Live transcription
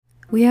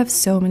We have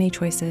so many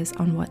choices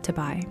on what to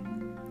buy.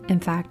 In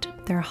fact,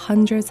 there are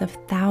hundreds of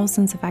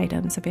thousands of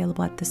items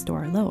available at the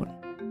store alone.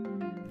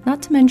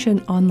 Not to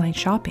mention online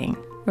shopping,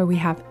 where we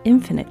have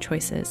infinite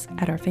choices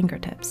at our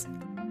fingertips.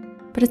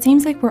 But it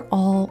seems like we're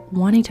all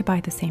wanting to buy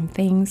the same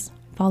things,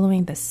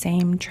 following the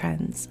same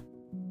trends.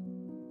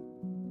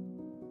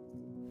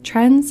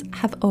 Trends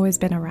have always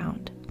been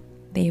around.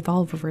 They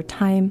evolve over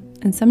time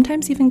and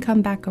sometimes even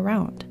come back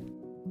around.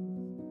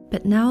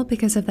 But now,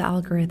 because of the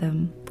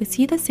algorithm, we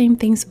see the same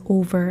things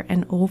over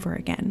and over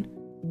again.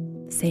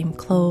 Same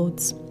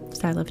clothes,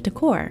 style of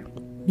decor,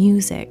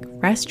 music,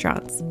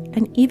 restaurants,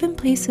 and even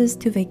places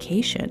to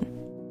vacation.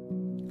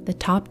 The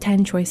top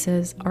 10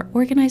 choices are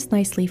organized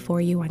nicely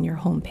for you on your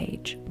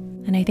homepage,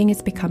 and I think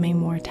it's becoming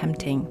more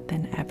tempting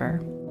than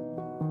ever.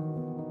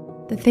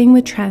 The thing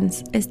with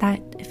trends is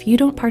that if you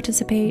don't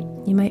participate,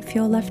 you might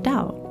feel left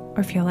out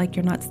or feel like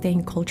you're not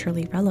staying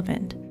culturally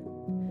relevant.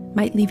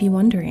 Might leave you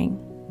wondering,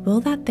 will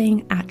that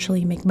thing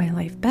actually make my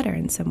life better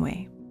in some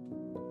way?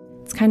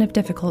 It's kind of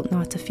difficult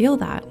not to feel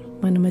that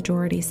when a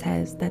majority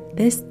says that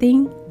this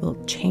thing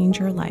will change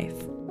your life.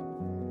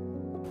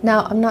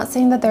 Now, I'm not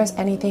saying that there's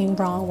anything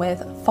wrong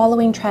with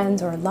following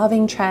trends or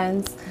loving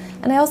trends,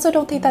 and I also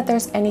don't think that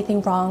there's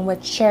anything wrong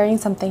with sharing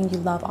something you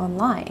love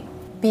online.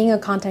 Being a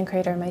content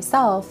creator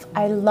myself,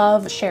 I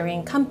love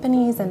sharing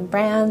companies and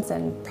brands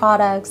and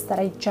products that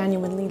I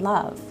genuinely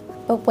love.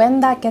 But when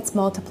that gets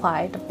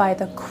multiplied by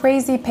the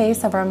crazy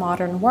pace of our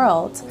modern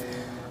world,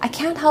 I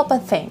can't help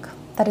but think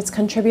that it's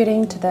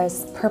contributing to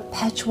this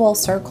perpetual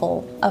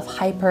circle of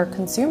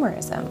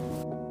hyper-consumerism.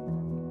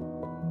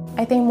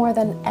 I think more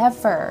than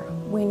ever,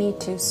 we need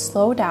to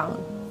slow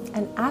down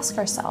and ask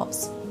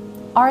ourselves,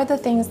 are the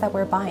things that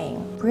we're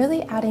buying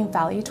really adding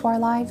value to our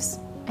lives?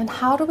 And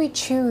how do we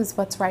choose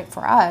what's right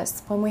for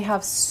us when we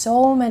have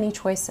so many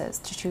choices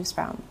to choose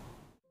from?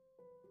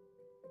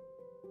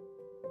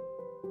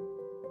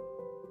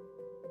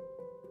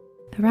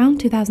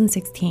 Around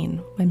 2016,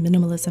 when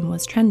minimalism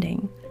was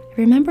trending, I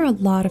remember a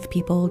lot of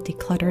people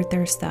decluttered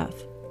their stuff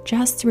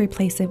just to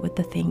replace it with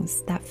the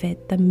things that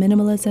fit the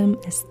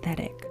minimalism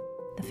aesthetic.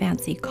 The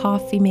fancy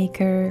coffee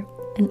maker,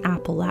 an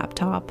Apple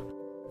laptop,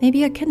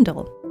 maybe a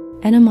Kindle,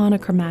 and a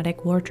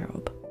monochromatic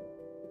wardrobe.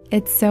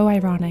 It's so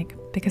ironic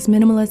because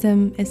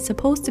minimalism is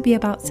supposed to be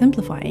about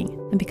simplifying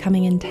and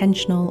becoming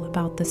intentional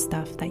about the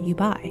stuff that you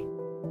buy.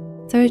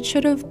 So it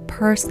should have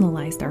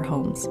personalized our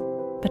homes,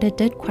 but it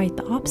did quite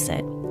the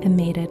opposite and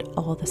made it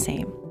all the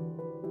same.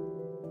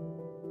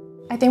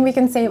 I think we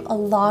can save a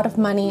lot of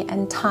money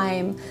and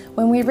time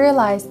when we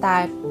realize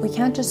that we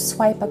can't just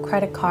swipe a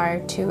credit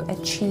card to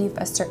achieve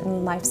a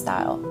certain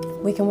lifestyle.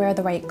 We can wear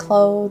the right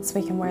clothes,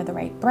 we can wear the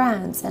right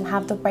brands, and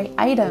have the right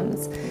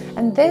items.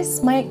 And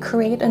this might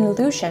create an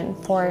illusion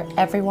for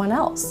everyone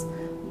else.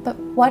 But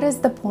what is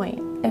the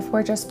point if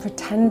we're just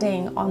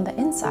pretending on the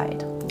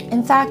inside?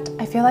 In fact,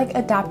 I feel like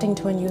adapting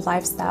to a new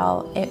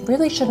lifestyle, it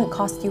really shouldn't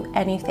cost you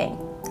anything,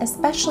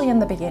 especially in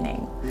the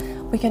beginning.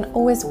 We can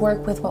always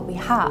work with what we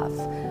have.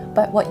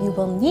 But what you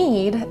will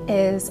need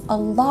is a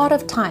lot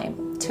of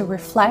time to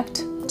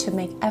reflect, to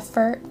make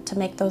effort, to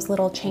make those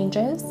little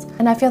changes.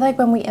 And I feel like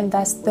when we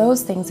invest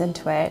those things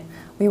into it,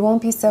 we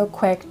won't be so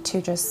quick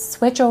to just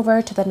switch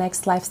over to the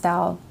next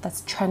lifestyle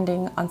that's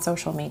trending on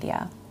social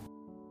media.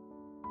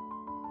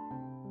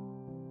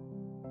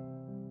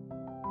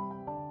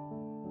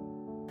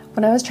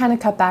 When I was trying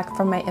to cut back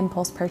from my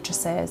impulse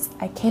purchases,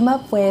 I came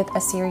up with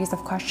a series of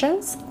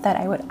questions that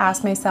I would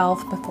ask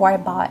myself before I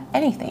bought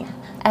anything.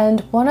 And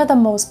one of the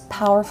most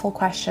powerful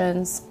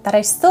questions that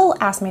I still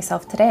ask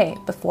myself today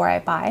before I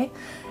buy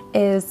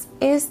is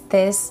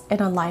this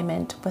in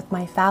alignment with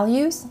my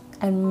values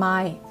and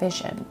my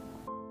vision?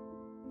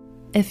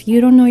 If you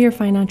don't know your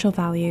financial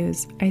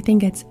values, I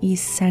think it's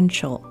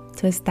essential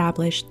to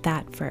establish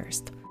that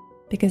first,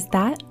 because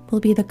that will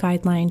be the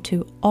guideline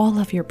to all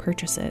of your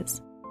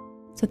purchases.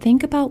 So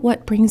think about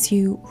what brings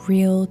you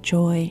real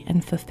joy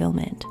and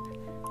fulfillment.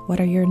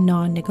 What are your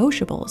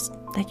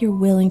non-negotiables that you're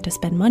willing to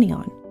spend money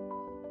on?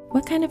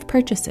 What kind of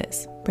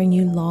purchases bring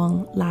you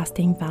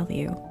long-lasting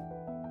value?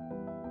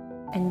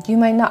 And you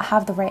might not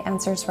have the right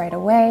answers right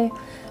away,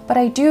 but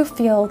I do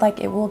feel like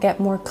it will get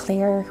more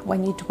clear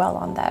when you dwell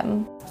on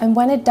them. And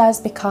when it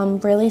does become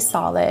really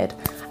solid,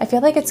 I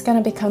feel like it's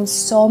going to become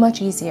so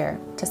much easier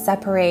to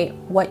separate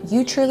what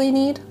you truly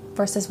need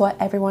versus what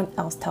everyone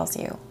else tells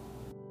you.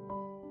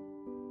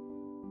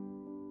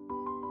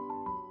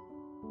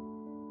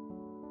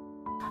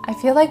 I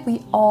feel like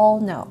we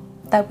all know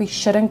that we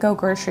shouldn't go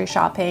grocery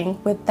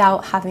shopping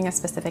without having a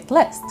specific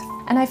list.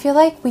 And I feel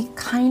like we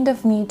kind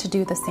of need to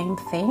do the same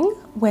thing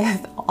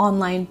with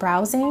online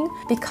browsing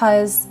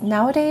because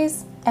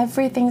nowadays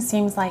everything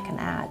seems like an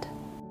ad.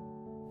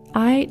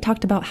 I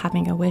talked about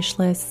having a wish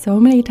list so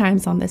many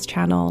times on this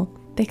channel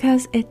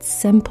because it's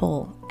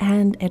simple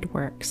and it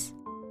works.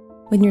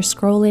 When you're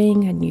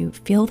scrolling and you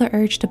feel the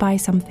urge to buy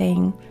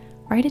something,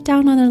 write it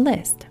down on a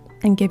list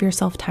and give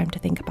yourself time to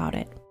think about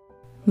it.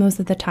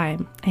 Most of the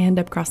time, I end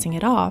up crossing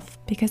it off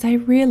because I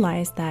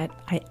realize that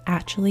I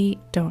actually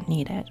don't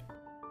need it.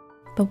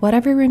 But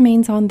whatever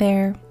remains on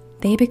there,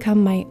 they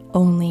become my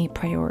only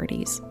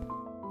priorities.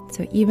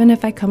 So even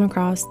if I come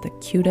across the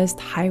cutest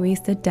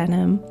high-waisted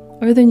denim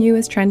or the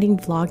newest trending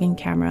vlogging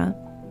camera,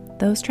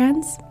 those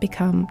trends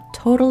become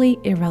totally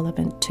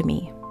irrelevant to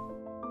me.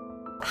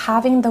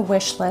 Having the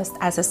wish list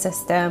as a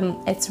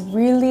system, it's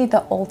really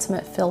the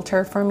ultimate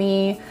filter for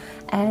me,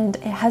 and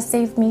it has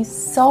saved me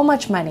so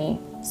much money,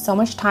 so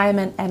much time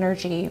and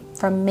energy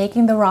from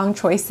making the wrong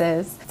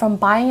choices, from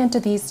buying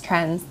into these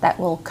trends that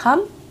will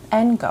come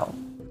and go.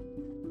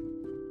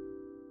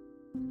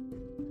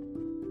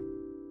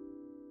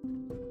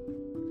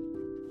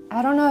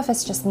 I don't know if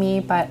it's just me,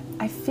 but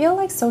I feel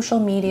like social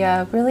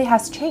media really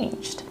has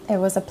changed. It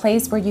was a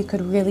place where you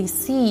could really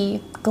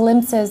see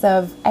glimpses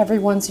of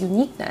everyone's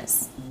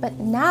uniqueness. But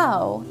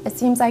now it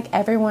seems like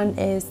everyone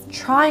is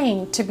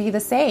trying to be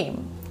the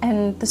same,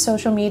 and the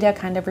social media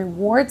kind of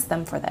rewards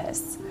them for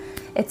this.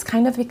 It's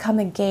kind of become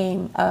a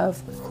game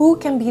of who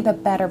can be the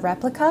better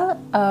replica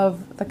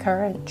of the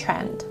current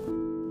trend.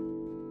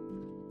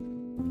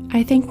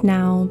 I think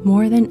now,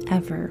 more than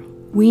ever,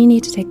 we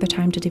need to take the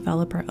time to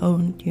develop our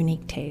own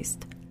unique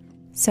taste.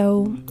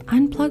 So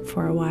unplug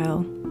for a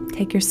while,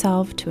 take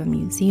yourself to a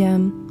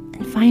museum,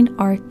 and find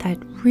art that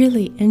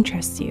really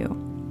interests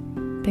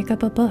you. Pick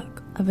up a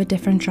book of a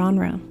different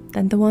genre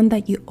than the one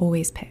that you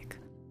always pick.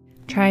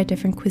 Try a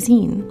different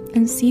cuisine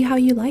and see how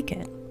you like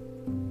it.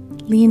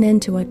 Lean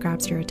into what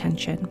grabs your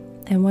attention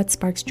and what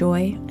sparks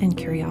joy and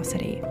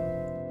curiosity.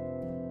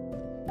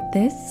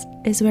 This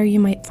is where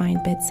you might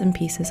find bits and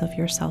pieces of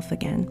yourself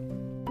again.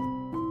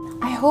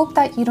 I hope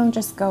that you don't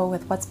just go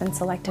with what's been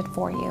selected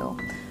for you,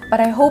 but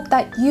I hope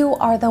that you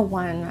are the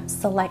one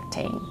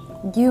selecting.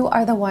 You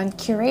are the one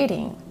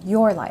curating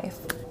your life.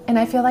 And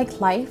I feel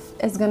like life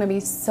is going to be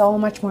so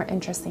much more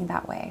interesting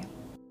that way.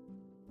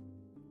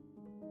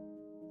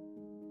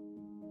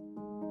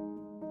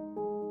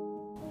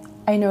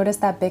 I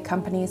noticed that big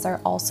companies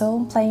are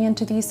also playing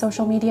into these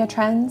social media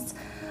trends.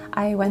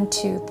 I went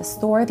to the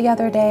store the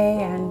other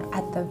day, and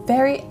at the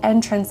very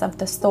entrance of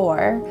the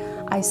store,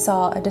 I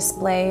saw a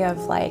display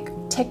of like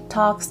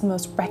TikTok's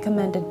most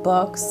recommended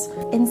books,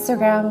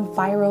 Instagram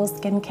viral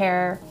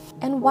skincare.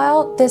 And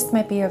while this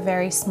might be a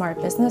very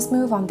smart business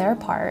move on their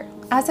part,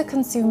 as a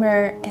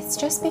consumer, it's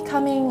just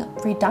becoming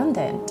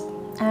redundant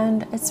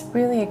and it's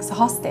really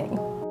exhausting.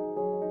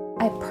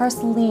 I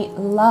personally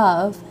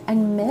love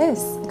and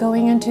miss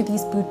going into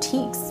these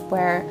boutiques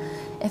where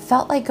it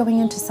felt like going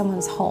into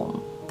someone's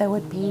home. There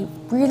would be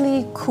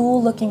really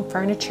cool looking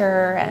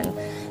furniture and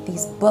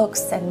these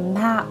books and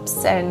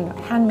maps and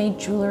handmade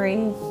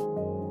jewelry.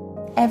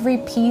 Every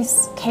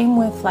piece came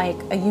with like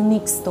a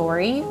unique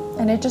story,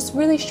 and it just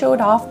really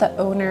showed off the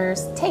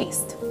owner's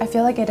taste. I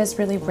feel like it is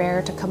really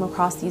rare to come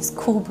across these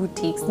cool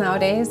boutiques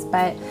nowadays,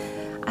 but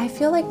I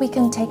feel like we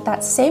can take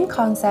that same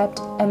concept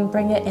and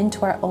bring it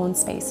into our own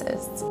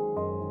spaces.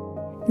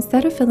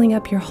 Instead of filling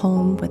up your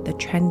home with the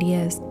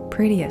trendiest,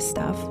 prettiest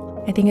stuff,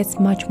 I think it's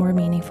much more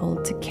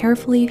meaningful to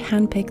carefully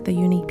handpick the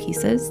unique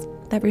pieces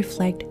that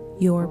reflect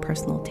your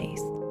personal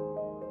taste.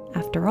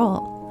 After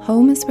all,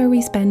 home is where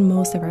we spend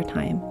most of our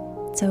time.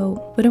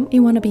 So wouldn't we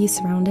want to be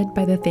surrounded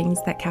by the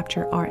things that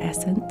capture our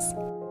essence?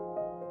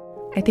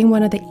 I think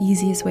one of the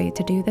easiest ways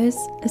to do this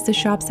is to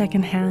shop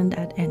secondhand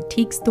at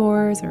antique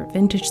stores or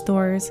vintage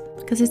stores,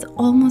 because it's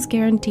almost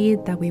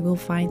guaranteed that we will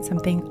find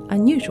something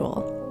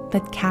unusual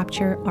but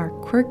capture our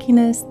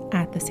quirkiness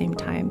at the same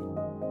time.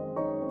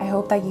 I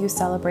hope that you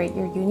celebrate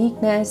your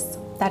uniqueness.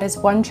 That is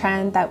one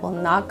trend that will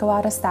not go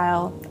out of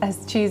style,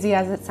 as cheesy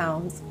as it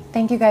sounds.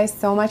 Thank you guys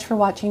so much for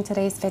watching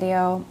today's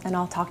video, and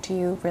I'll talk to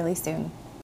you really soon.